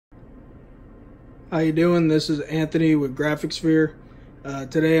How you doing? This is Anthony with Graphicsphere.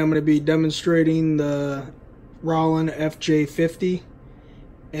 Today I'm going to be demonstrating the Roland FJ-50,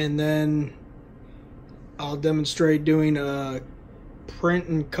 and then I'll demonstrate doing a print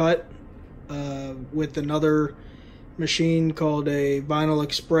and cut with another machine called a Vinyl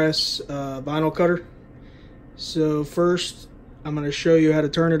Express vinyl cutter. So first I'm going to show you how to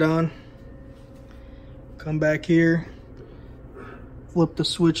turn it on. Come back here, flip the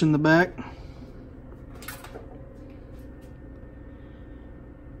switch in the back,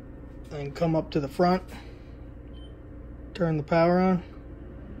 and come up to the front, turn the power on,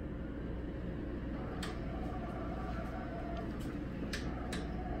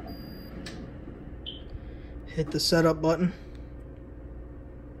 hit the setup button,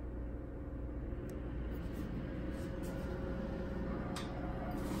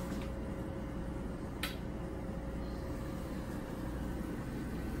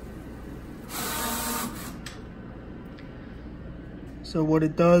 so what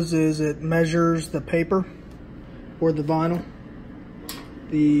it does is it measures the paper or the vinyl.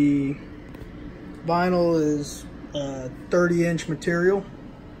 The vinyl is 30-inch material,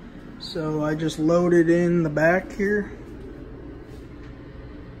 so I just load it in the back here.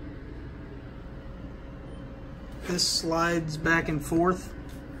 This slides back and forth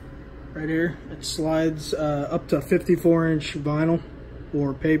right here. It slides up to 54-inch vinyl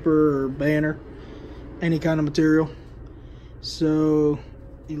or paper or banner, any kind of material. So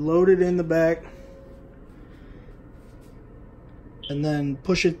you load it in the back and then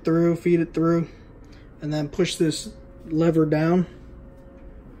push it through, feed it through, and then push this lever down.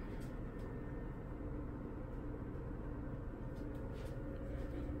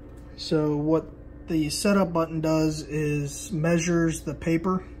 So what the setup button does is measures the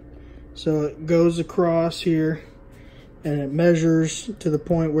paper. So it goes across here and it measures to the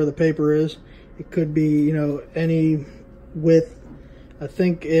point where the paper is. It could be, you know, any width. I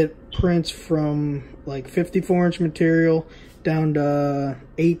think it prints from like 54-inch material down to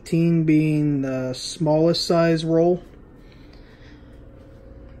 18 being the smallest size roll.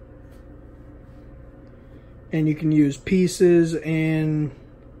 And you can use pieces and,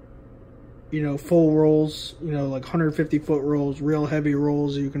 you know, full rolls, you know, like 150-foot rolls, real heavy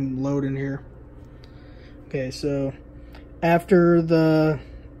rolls you can load in here. Okay, so after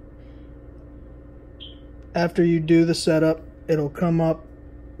you do the setup, it'll come up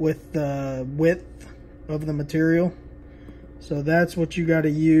with the width of the material. So that's what you got to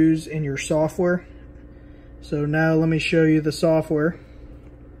use in your software. So now let me show you the software.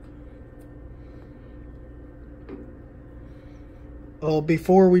 Well,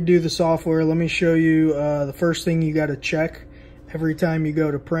 before we do the software, let me show you the first thing you got to check every time you go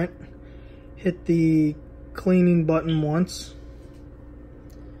to print. Hit the cleaning button once.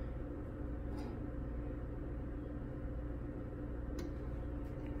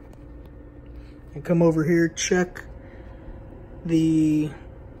 And come over here, check the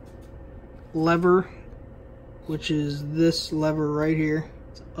lever, which is this lever right here.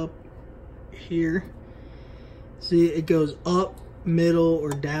 It's up here. See, it goes up, middle,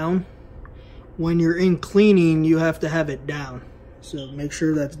 or down. When you're in cleaning, you have to have it down. So make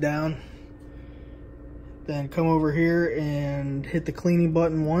sure that's down. Then come over here and hit the cleaning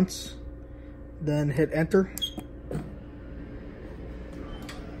button once. Then hit enter.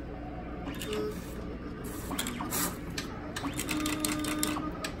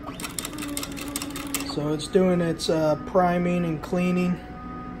 So it's doing its priming and cleaning.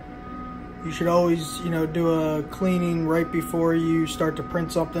 You should always, you know, do a cleaning right before you start to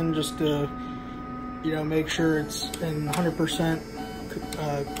print something, just to, you know, make sure it's in 100%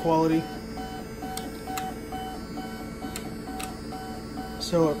 quality.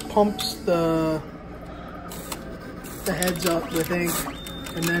 So it pumps the heads up with ink,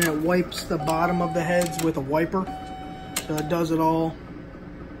 and then it wipes the bottom of the heads with a wiper. So it does it all.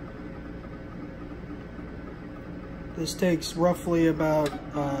 This takes roughly about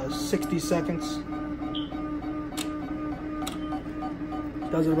 60 seconds.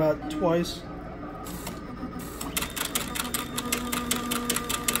 Does it about twice.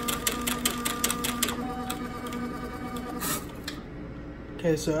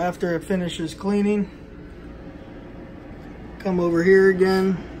 Okay, so after it finishes cleaning, come over here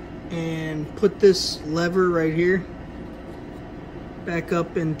again and put this lever right here back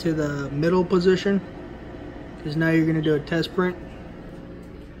up into the middle position, because now you're going to do a test print.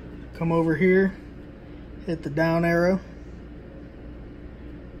 Come over here, hit the down arrow,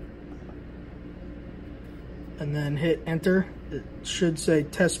 and then hit enter. It should say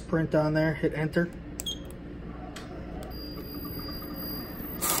test print on there. Hit enter.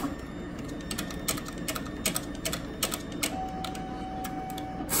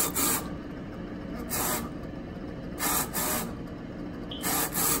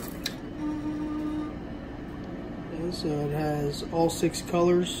 has all 6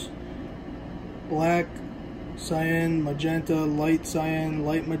 colors: black, cyan, magenta, light cyan,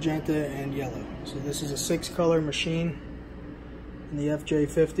 light magenta, and yellow. So this is a 6-color machine in the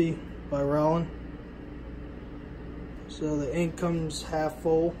FJ-50 by Roland. So the ink comes half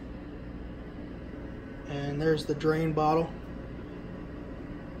full, and there's the drain bottle.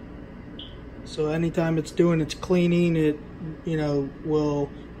 So anytime it's doing its cleaning, it, you know, will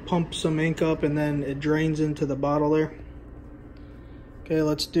pump some ink up and then it drains into the bottle there. Okay,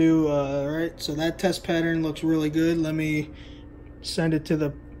 let's do, alright, so that test pattern looks really good. Let me send it to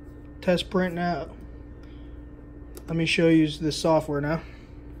the test print now. Let me show you the software now.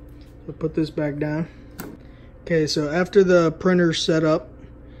 So put this back down. Okay, so after the printer's set up,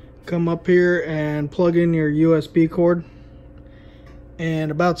 come up here and plug in your USB cord.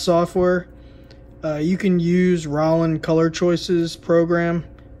 And about software, you can use Roland Color Choices program.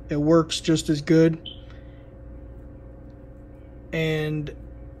 It works just as good. And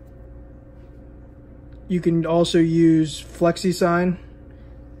you can also use FlexiSign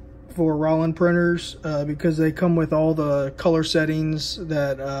for Roland printers because they come with all the color settings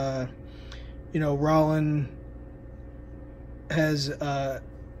that you know, Roland has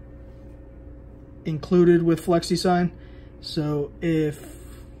included with FlexiSign. So if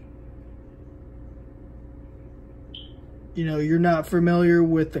you know you're not familiar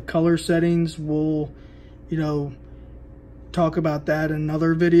with the color settings, we'll, you know, talk about that in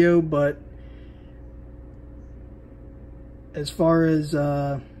another video. But as far as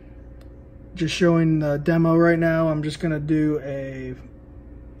just showing the demo right now, I'm just gonna do a,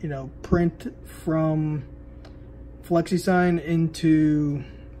 you know, print from FlexiSign into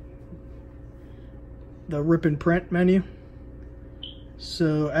the rip and print menu.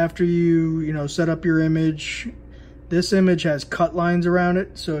 So after you know, set up your image, this image has cut lines around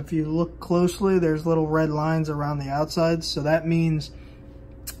it. So if you look closely, there's little red lines around the outside. So that means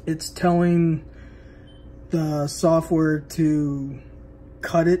it's telling the software to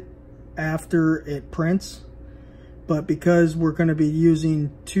cut it after it prints. But because we're going to be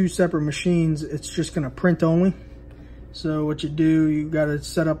using 2 separate machines, it's just going to print only. So what you do, you got to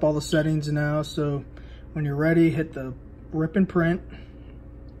set up all the settings now. So when you're ready, hit the rip and print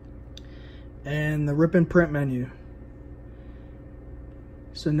and the rip and print menu.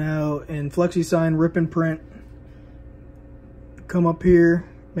 So now in FlexiSign rip and print, come up here,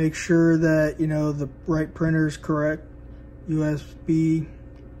 make sure that, you know, the right printer is correct. USB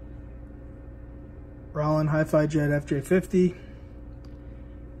Roland Hi-Fi Jet FJ-50,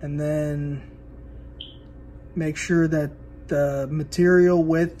 and then make sure that the material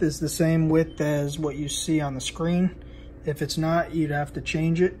width is the same width as what you see on the screen. If it's not, you'd have to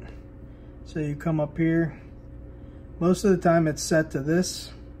change it. So you come up here. Most of the time it's set to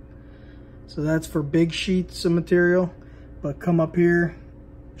this. So that's for big sheets of material. But come up here,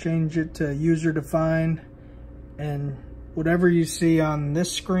 change it to user defined, and whatever you see on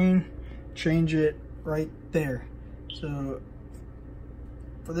this screen, change it right there. So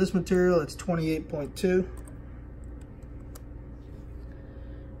for this material, it's 28.2.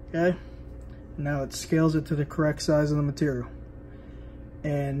 Okay, now it scales it to the correct size of the material.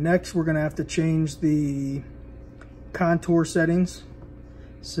 And next we're gonna have to change the contour settings.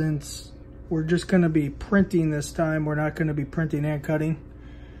 Since we're just gonna be printing this time, we're not gonna be printing and cutting.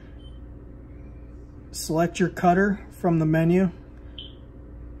 Select your cutter from the menu.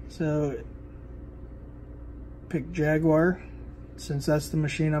 So pick Jaguar, since that's the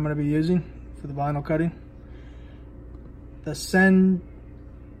machine I'm gonna be using for the vinyl cutting. The send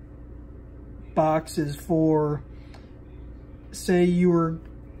box is for, say you were,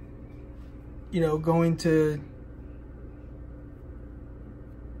 you know, going to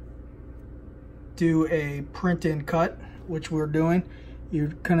do a print and cut, which we're doing. You're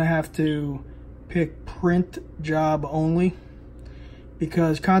gonna have to pick print job only,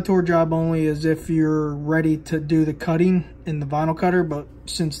 because contour job only is if you're ready to do the cutting in the vinyl cutter, but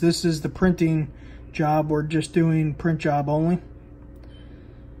since this is the printing job, we're just doing print job only.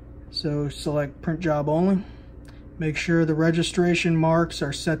 So select print job only. Make sure the registration marks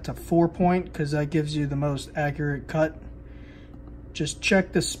are set to 4-point, because that gives you the most accurate cut. Just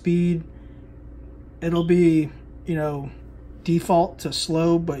check the speed. It'll be, you know, default to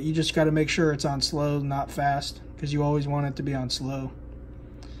slow, but you just got to make sure it's on slow, not fast, because you always want it to be on slow.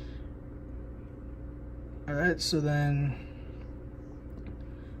 All right, so then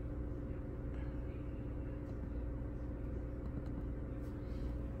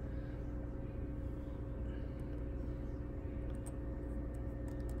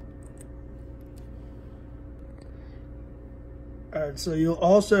all right, so you'll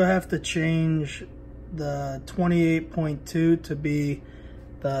also have to change the 28.2 to be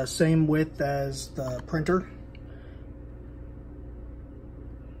the same width as the printer.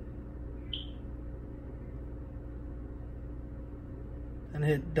 And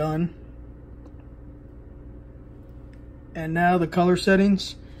hit done. And now the color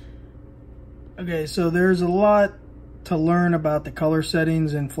settings. Okay, so there's a lot to learn about the color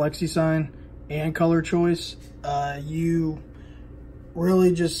settings in FlexiSign and color choice. You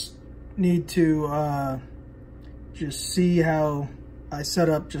really just need to just see how I set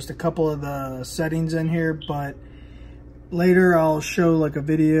up just a couple of the settings in here, but later I'll show like a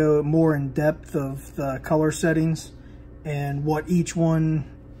video more in depth of the color settings and what each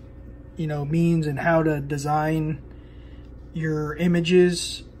one, you know, means and how to design your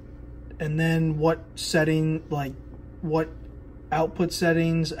images, and then what setting, like what output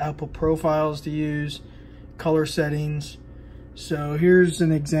settings, output profiles to use, color settings. So here's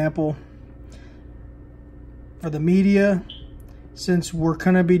an example. For the media, since we're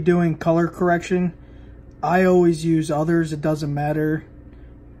gonna be doing color correction, I always use others. It doesn't matter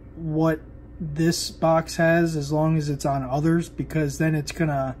what this box has as long as it's on others, because then it's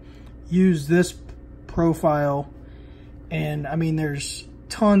gonna use this profile. And I mean, there's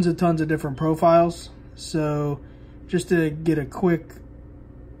tons of different profiles. So just to get a quick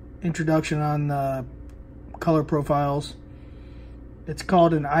introduction on the color profiles, it's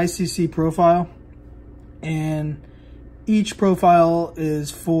called an ICC profile, and each profile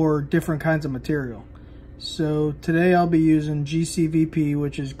is for different kinds of material. So today I'll be using GCVP,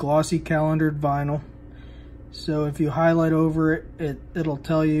 which is glossy calendared vinyl. So if you highlight over it, it'll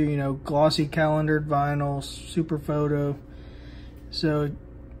tell you, you know, glossy calendared vinyl, super photo. So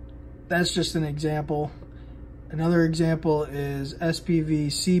that's just an example. Another example is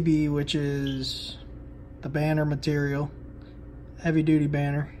SPV-CB, which is the banner material, heavy duty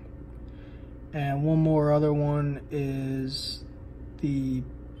banner. And one more other one is the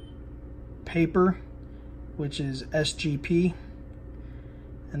paper, which is SGP.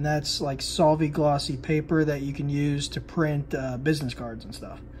 And that's like solvy glossy paper that you can use to print business cards and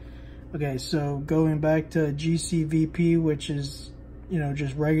stuff. Okay, so going back to GCVP, which is, you know,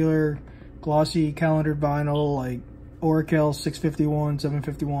 just regular glossy calendared vinyl, like Oracle 651,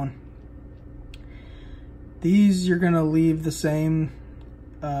 751. These you're gonna leave the same,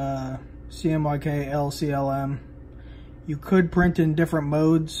 CMYK, LCLM. You could print in different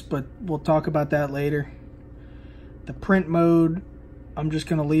modes, but we'll talk about that later. The print mode, I'm just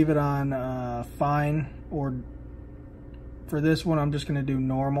gonna leave it on fine, or for this one I'm just gonna do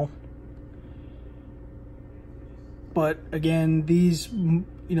normal. But again, these, you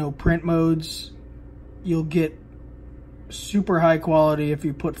know, print modes, you'll get super high quality if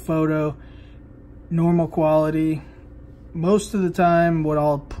you put photo, normal quality. Most of the time what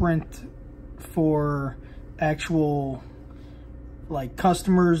I'll print for actual like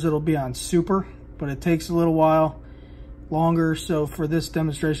customers, it'll be on super, but it takes a little while longer. So for this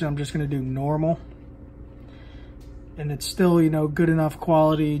demonstration, I'm just going to do normal, and it's still, you know, good enough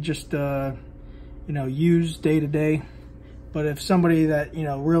quality just you know, use day to day. But if somebody that, you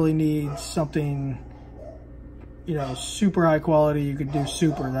know, really needs something, you know, super high quality, you could do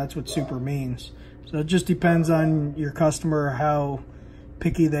super. That's what super means. So it just depends on your customer, how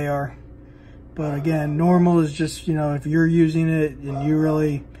picky they are. But again, normal is just, you know, if you're using it and you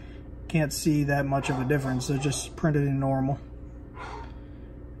really can't see that much of a difference, so just print it in normal.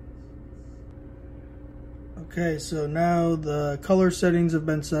 Okay, so now the color settings have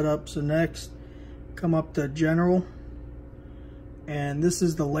been set up. So next, come up to general, and this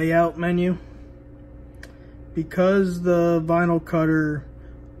is the layout menu. Because the vinyl cutter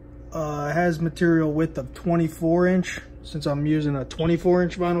has material width of 24-inch, since I'm using a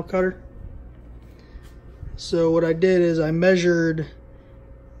 24-inch vinyl cutter. So what I did is I measured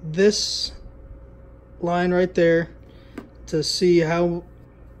this line right there to see how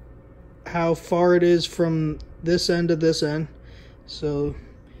far it is from this end to this end. So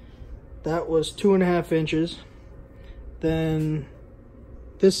that was 2.5 inches. Then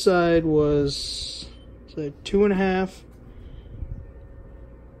this side was, so 2.5.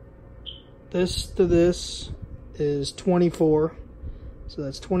 This to this is 24, so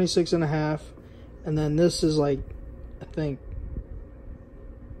that's 26.5. And then this is like, I think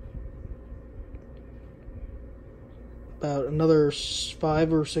about another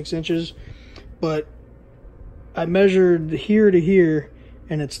 5 or 6 inches. But I measured here to here,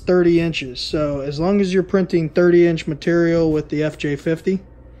 and it's 30 inches. So as long as you're printing 30-inch material with the FJ-50,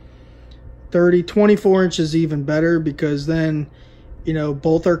 24 inches is even better, because then, you know,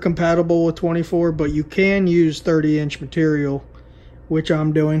 both are compatible with 24, but you can use 30-inch material, which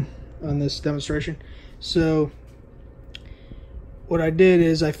I'm doing on this demonstration. So what I did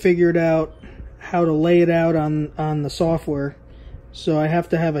is I figured out how to lay it out on the software. So I have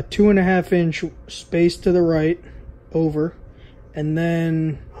to have a 2.5 inch space to the right over, and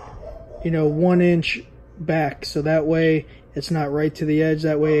then 1 inch back, so that way it's not right to the edge,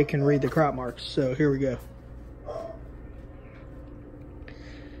 that way it can read the crop marks. So here we go.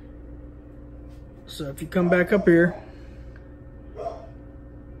 So if you come back up here,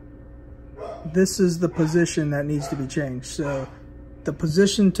 this is the position that needs to be changed. So the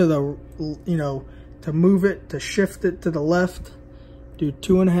position to the, to move it, to shift it to the left, do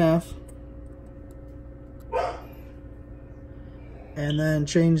 2.5, and then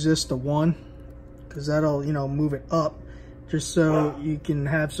change this to 1, because that'll move it up, just so you can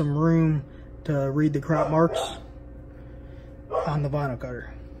have some room to read the crop marks on the vinyl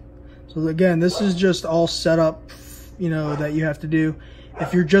cutter. So again, this is just all set up, that you have to do.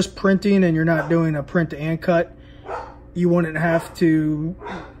 If you're just printing and you're not doing a print and cut, you wouldn't have to,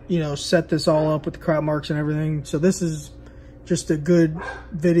 set this all up with the crop marks and everything. So this is just a good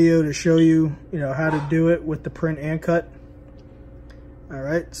video to show you, how to do it with the print and cut. All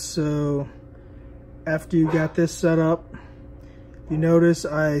right, so after you got this set up, you notice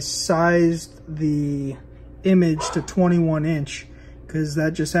I sized the image to 21 inch because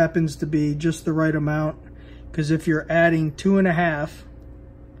that just happens to be just the right amount. Because if you're adding 2.5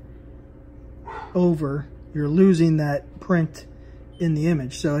 over, you're losing that print in the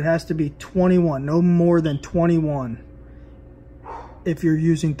image. So it has to be 21, no more than 21 if you're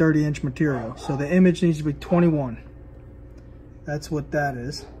using 30-inch material. So the image needs to be 21. That's what that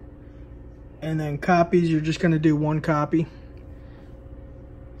is. And then copies, you're just going to do 1 copy.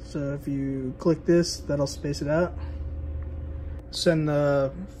 So if you click this, that'll space it out. Send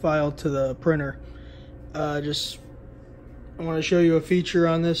the file to the printer. I want to show you a feature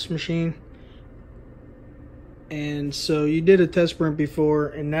on this machine. And so you did a test print before,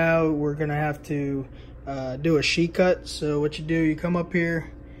 and now we're going to have to do a sheet cut. So what you do, you come up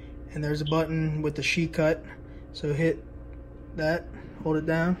here, and there's a button with the sheet cut. So hit that, hold it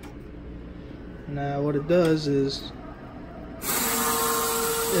down. Now what it does is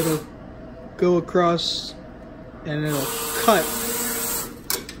it'll go across and it'll cut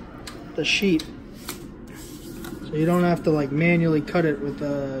the sheet. So you don't have to like manually cut it with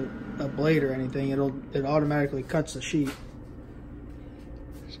a blade or anything. It automatically cuts the sheet.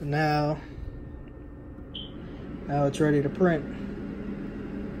 So now it's ready to print.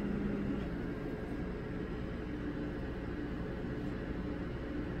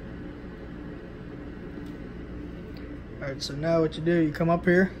 Alright, so now what you do, you come up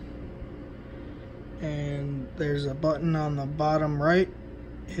here and there's a button on the bottom right,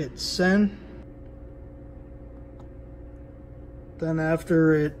 hit send. Then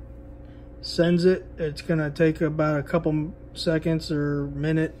after it sends it, it's gonna take about a couple seconds or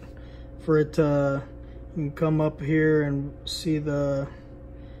minute for it to, you can come up here and see the,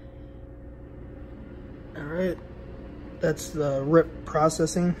 alright, that's the rip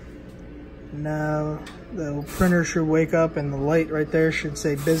processing. Now the printer should wake up and the light right there should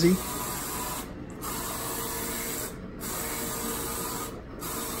say busy.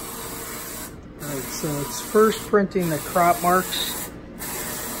 Alright, so it's first printing the crop marks.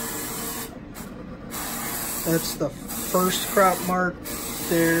 That's the first crop mark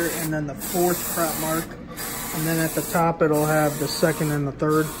there, and then the 4th crop mark. And then at the top it'll have the 2nd and the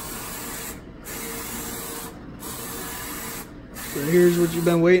 3rd. So here's what you've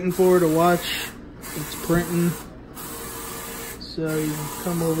been waiting for to watch. It's printing. So you can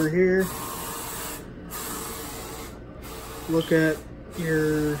come over here, look at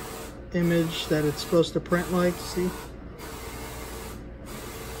your image that it's supposed to print like, see?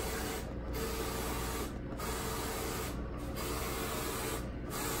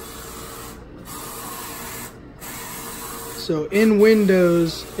 So in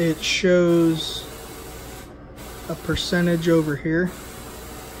Windows, it shows a percentage over here.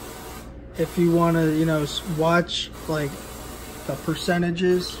 If you want to, watch like the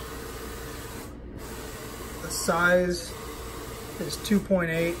percentages, the size is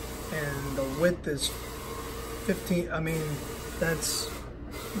 2.8 and the width is 15. I mean, it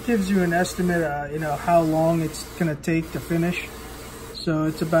gives you an estimate, how long it's gonna take to finish. So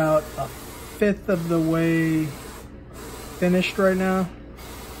it's about 1/5 of the way finished right now.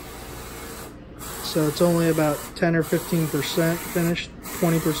 So it's only about 10 or 15% finished,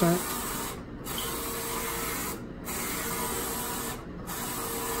 20%.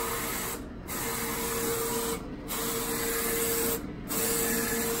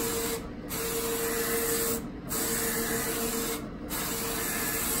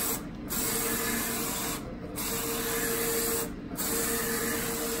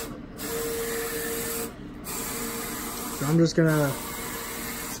 So I'm just gonna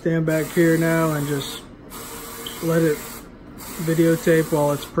stand back here now and just let it videotape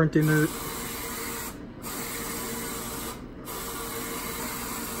while it's printing it.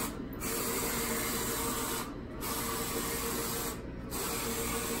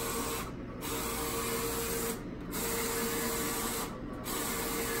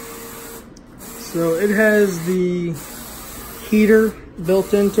 So it has the heater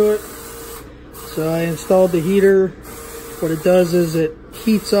built into it. So I installed the heater. What it does is it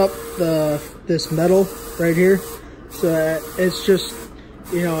heats up this metal right here. So it's just,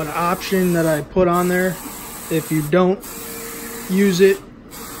 you know, an option that I put on there. If you don't use it,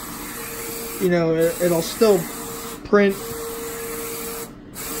 you know, it'll still print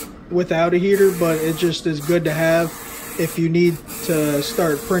without a heater, but it just is good to have if you need to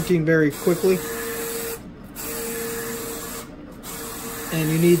start printing very quickly and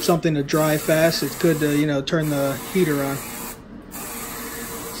you need something to dry fast. It's good to, you know, turn the heater on.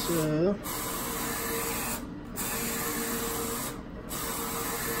 So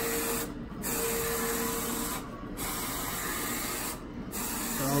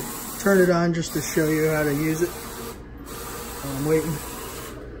I'll turn it on just to show you how to use it while I'm waiting.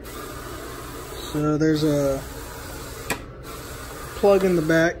 So there's a plug in the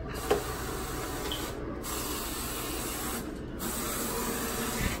back.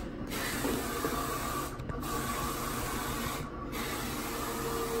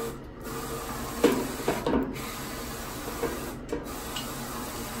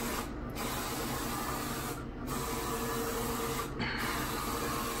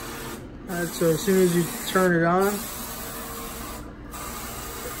 Alright, so as soon as you turn it on,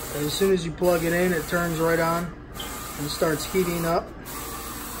 as soon as you plug it in, it turns right on and starts heating up.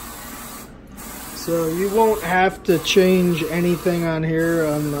 So you won't have to change anything on here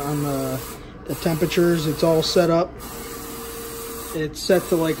on the temperatures. It's all set up. It's set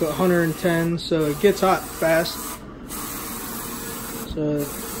to like 110, so it gets hot fast. So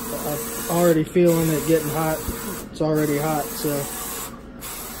I'm already feeling it getting hot. It's already hot, so.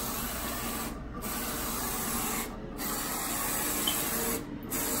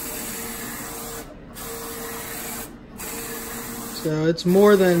 So it's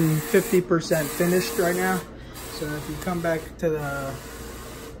more than 50% finished right now. So if you come back to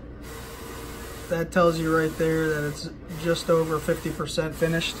that tells you right there that it's just over 50%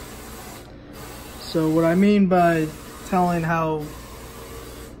 finished. So what I mean by telling how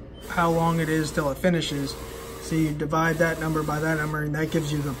long it is till it finishes, so you divide that number by that number and that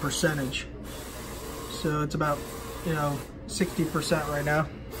gives you the percentage. So it's about, you know, 60% right now.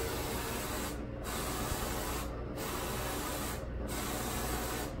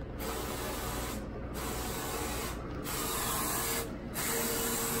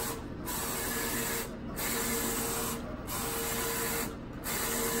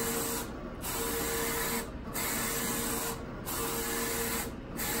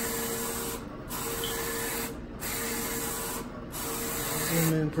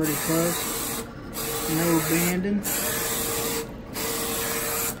 Zoom in pretty close. No banding.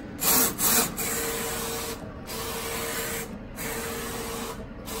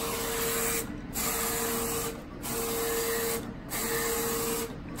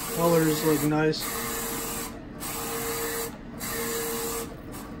 Colors look nice.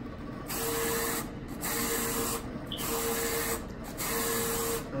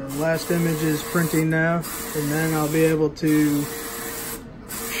 The last image is printing now, and then I'll be able to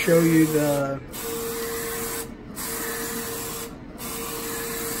show you the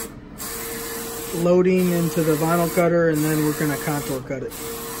loading into the vinyl cutter, and then we're going to contour cut it.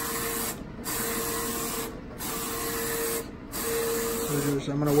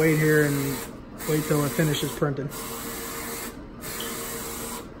 So I'm going to wait here and wait till it finishes printing.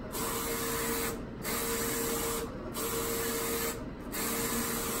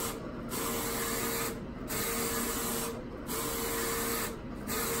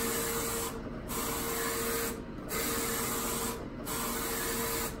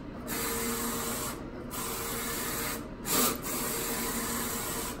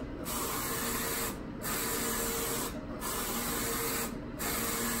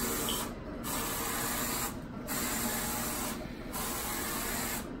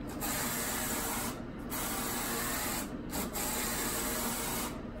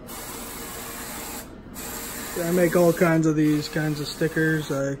 I make all kinds of these kinds of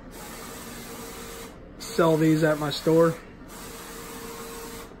stickers. I sell these at my store.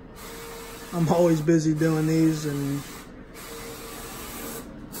 I'm always busy doing these, and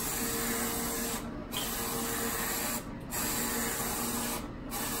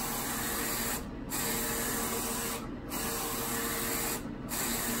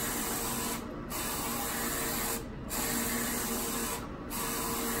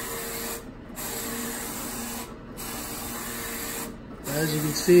As you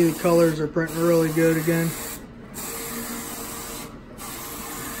can see, the colors are printing really good again.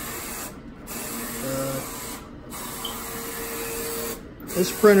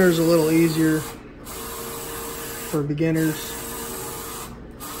 This printer is a little easier for beginners.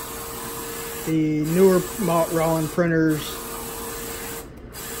 The newer Roland printers,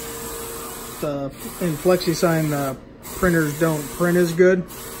 in FlexiSign, the printers don't print as good,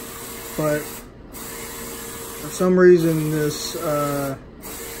 but for some reason this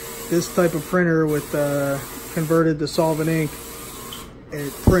type of printer with converted to solvent ink,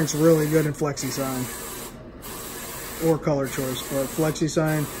 it prints really good in FlexiSign or color choice. But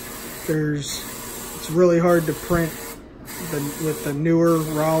FlexiSign, it's really hard to print with the newer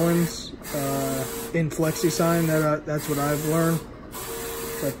Rolands in FlexiSign. That's what I've learned.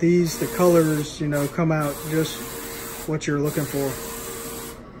 But the colors, you know, come out just what you're looking for.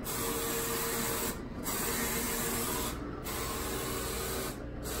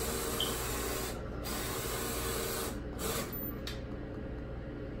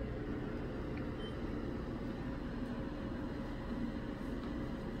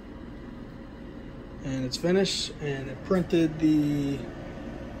 And it's finished, and it printed the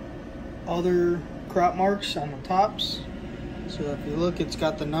other crop marks on the tops. So if you look, it's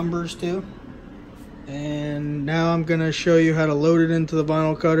got the numbers too. And now I'm gonna show you how to load it into the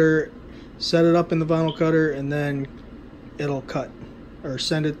vinyl cutter, set it up in the vinyl cutter, and then it'll cut, or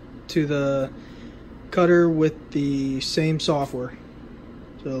send it to the cutter with the same software.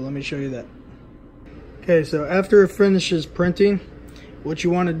 So let me show you that. Okay, so after it finishes printing, what you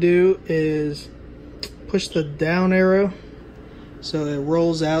want to do is push the down arrow so it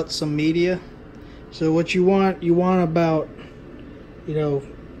rolls out some media. So what you want about, you know,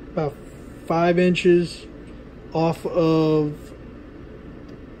 about 5 inches off of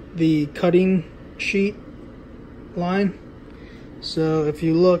the cutting sheet line. So if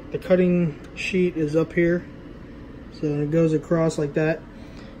you look, the cutting sheet is up here, so it goes across like that.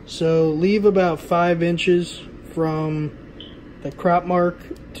 So leave about 5 inches from the crop mark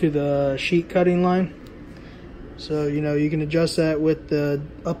to the sheet cutting line. So, you know, you can adjust that with the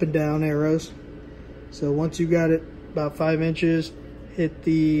up and down arrows. So once you got it about 5 inches, hit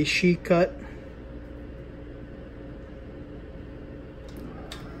the sheet cut.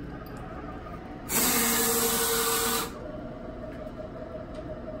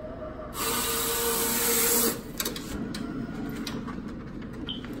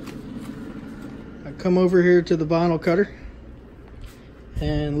 I come over here to the vinyl cutter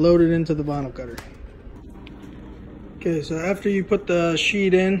and load it into the vinyl cutter. Okay, so after you put the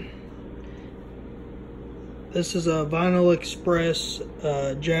sheet in, this is a Vinyl Express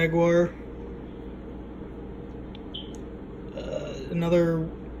Jaguar. Another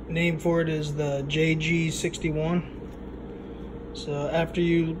name for it is the JG61. So after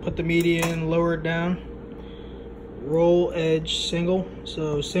you put the media in, lower it down, roll edge single.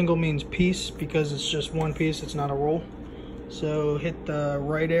 So single means piece because it's just one piece, it's not a roll. So hit the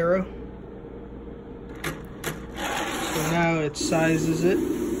right arrow. So now it sizes it.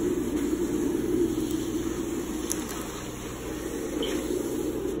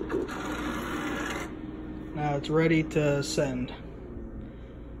 Now it's ready to send.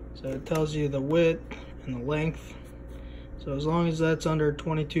 So it tells you the width and the length. So as long as that's under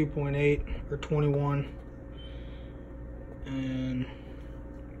 22.8 or 21. And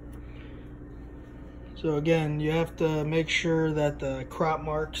so again, you have to make sure that the crop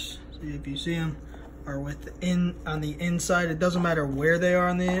marks, see if you see them, are on the inside. It doesn't matter where they are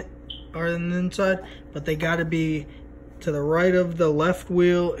on the inside, but they got to be to the right of the left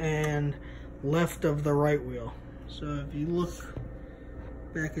wheel and left of the right wheel. So if you look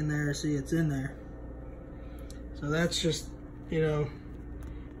back in there, see it's in there. So that's just, you know,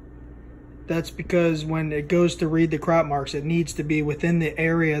 that's because when it goes to read the crop marks, it needs to be within the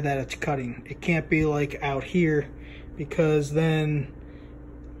area that it's cutting. It can't be like out here, because then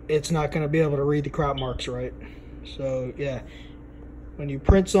it's not going to be able to read the crop marks right. So yeah, when you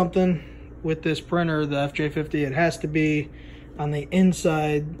print something with this printer, the FJ-50, it has to be on the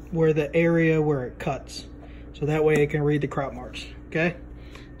inside where the area where it cuts, so that way it can read the crop marks. Okay,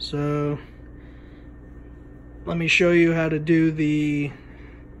 so let me show you how to do the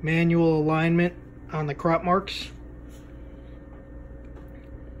manual alignment on the crop marks.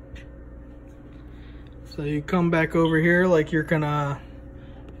 So you come back over here like you're gonna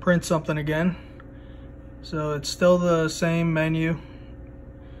print something again. So it's still the same menu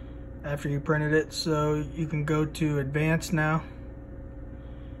after you printed it. So you can go to advanced now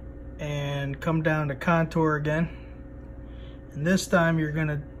and come down to contour again. And this time you're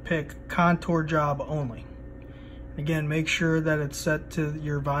gonna pick contour job only. Again, make sure that it's set to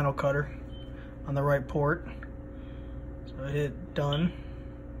your vinyl cutter on the right port. So hit done.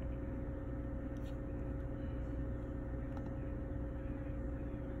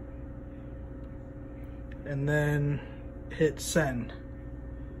 And then hit send.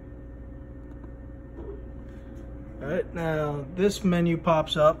 Alright, now this menu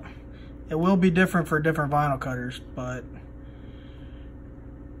pops up. It will be different for different vinyl cutters, but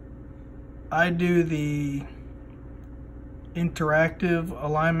I do the interactive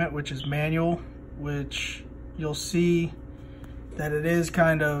alignment, which is manual, which you'll see that it is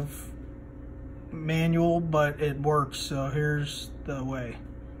kind of manual, but it works. So here's the way.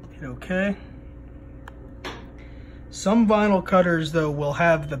 Hit OK. Some vinyl cutters though will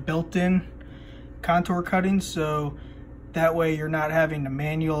have the built-in contour cutting, so that way you're not having to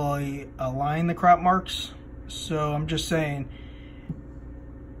manually align the crop marks. So I'm just saying,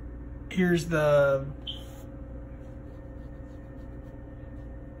 here's the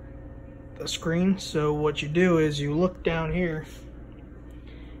screen. So what you do is you look down here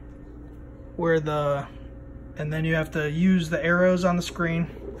where and then you have to use the arrows on the screen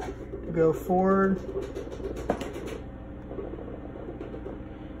to go forward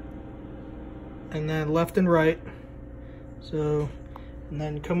and then left and right. So, and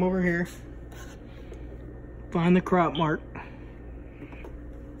then come over here, find the crop mark,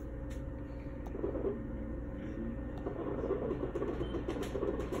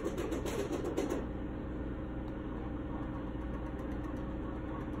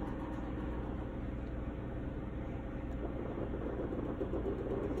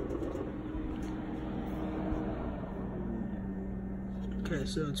 okay,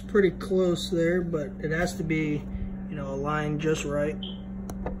 so it's pretty close there, but it has to be, you know, aligned just right.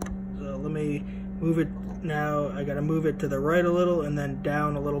 So let me move it now. I gotta move it to the right a little and then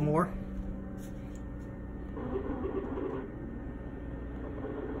down a little more.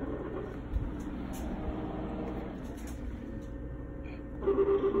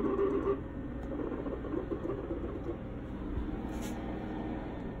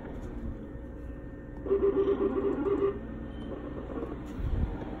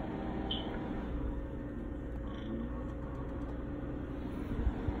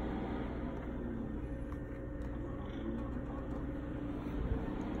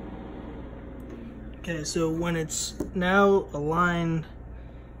 Okay, so when it's now aligned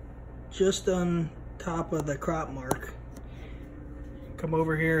just on top of the crop mark, come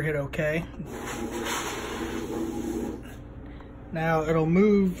over here, hit OK. Now it'll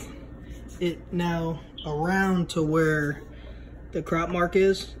move it now around to where the crop mark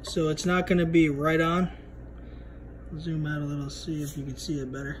is, so it's not going to be right on. I'll zoom out a little, see if you can see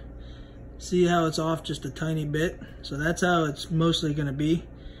it better. See how it's off just a tiny bit? So that's how it's mostly going to be.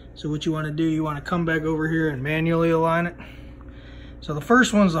 So what you want to do, you want to come back over here and manually align it. So the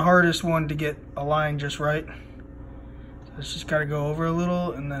first one's the hardest one to get aligned just right. So it's just got to go over a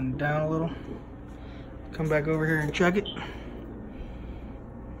little and then down a little. Come back over here and check it.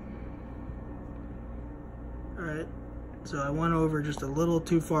 Alright, so I went over just a little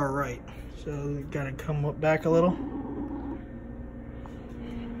too far right. So you got to come up back a little.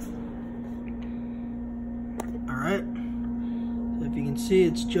 Alright. If you can see,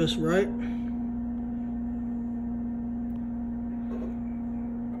 it's just right.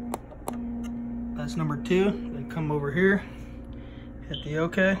 That's number 2. Then come over here, hit the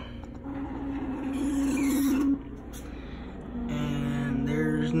OK. And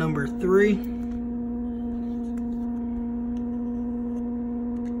there's number 3.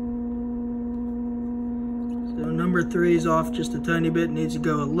 So number 3 is off just a tiny bit, needs to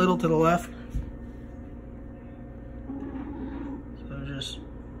go a little to the left.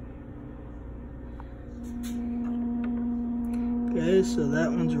 Okay, so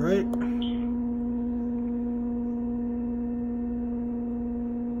that one's right.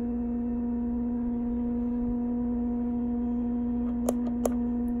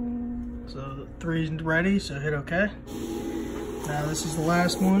 So 3's ready, so hit OK. Now this is the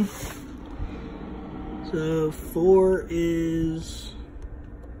last one. So 4 is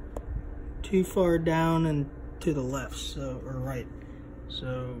too far down and to the left, so, or right.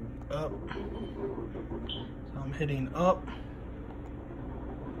 So up. So I'm hitting up.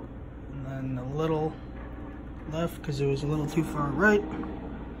 And a little left because it was a little too far right.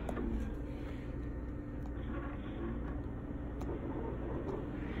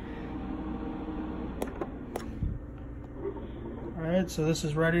 Alright, so this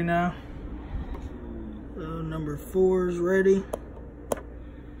is ready now. So number 4 is ready.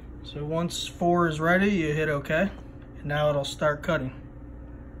 So once 4 is ready, you hit OK. And now it'll start cutting.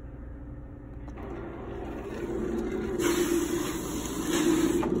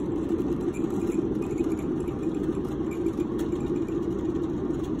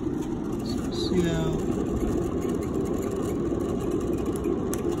 See how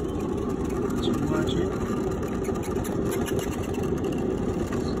watch it.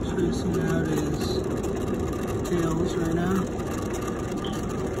 So tracing out his tails right now.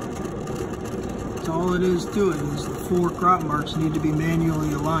 So all it is to it is the 4 crop marks need to be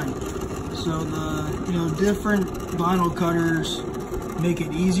manually aligned. So the different vinyl cutters make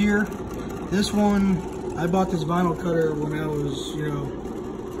it easier. This one, I bought this vinyl cutter when I was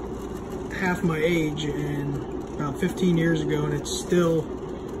half my age, and about 15 years ago, and it still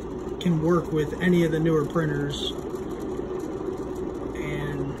can work with any of the newer printers.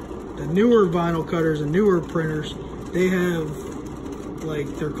 And the newer vinyl cutters and newer printers, they have, like,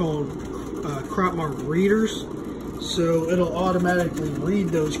 they're called crop mark readers. So it'll automatically read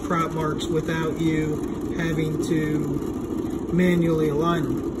those crop marks without you having to manually align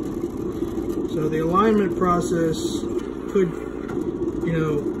them. So the alignment process could,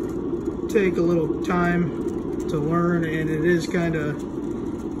 take a little time to learn, and it is kind of,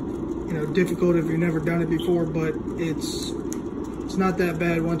 difficult if you've never done it before, but it's not that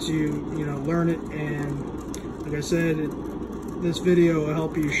bad once you, learn it. And like I said, this video will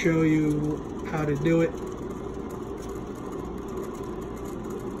help you show you how to do it.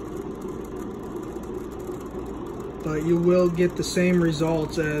 But you will get the same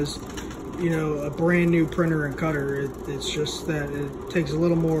results as, a brand new printer and cutter. It's just that it takes a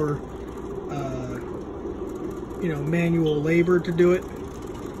little more, manual labor to do it,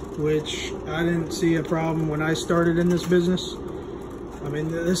 which I didn't see a problem when I started in this business. I mean,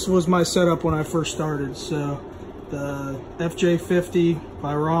 this was my setup when I first started. So the FJ-50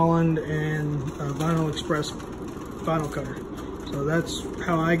 by Roland and Vinyl Express vinyl cutter. So that's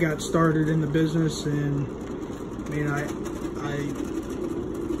how I got started in the business. And I mean, I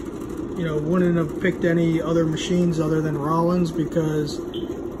wouldn't have picked any other machines other than Roland's, because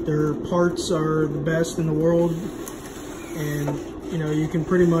their parts are the best in the world, and you can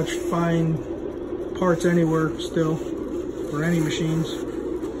pretty much find parts anywhere still for any machines.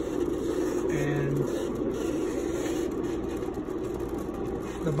 And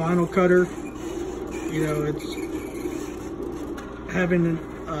the vinyl cutter, it's having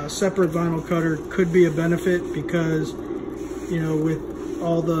a separate vinyl cutter could be a benefit, because with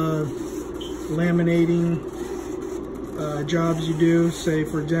all the laminating jobs you do, say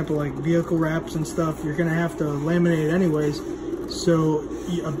for example like vehicle wraps and stuff, you're gonna have to laminate anyways. So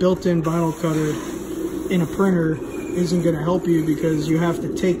a built-in vinyl cutter in a printer isn't gonna help you, because you have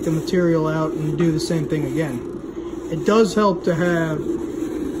to take the material out and do the same thing again. It does help to have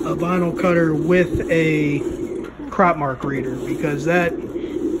a vinyl cutter with a crop mark reader, because that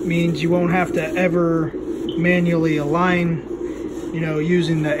means you won't have to ever manually align,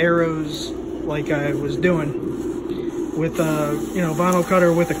 using the arrows like I was doing. With a vinyl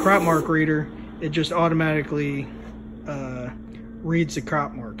cutter with a crop mark reader, it just automatically reads the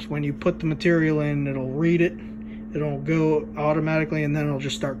crop marks. When you put the material in, it'll read it, it'll go automatically, and then it'll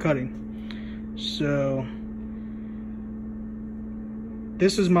just start cutting. So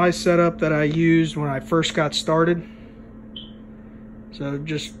this is my setup that I used when I first got started. So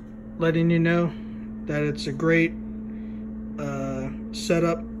just letting you know that it's a great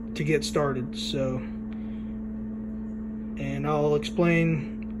setup to get started. So, and I'll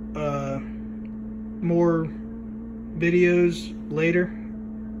explain more videos later,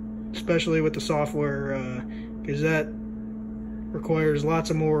 especially with the software, because that requires lots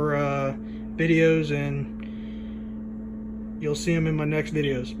of more videos, and you'll see them in my next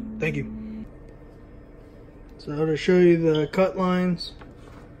videos. Thank you. So to show you the cut lines,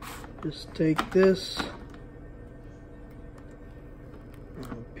 just take this,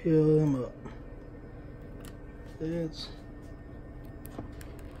 I'll peel them up. That's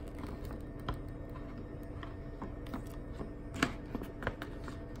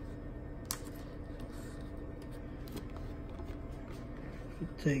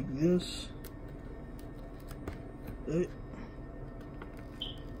take this,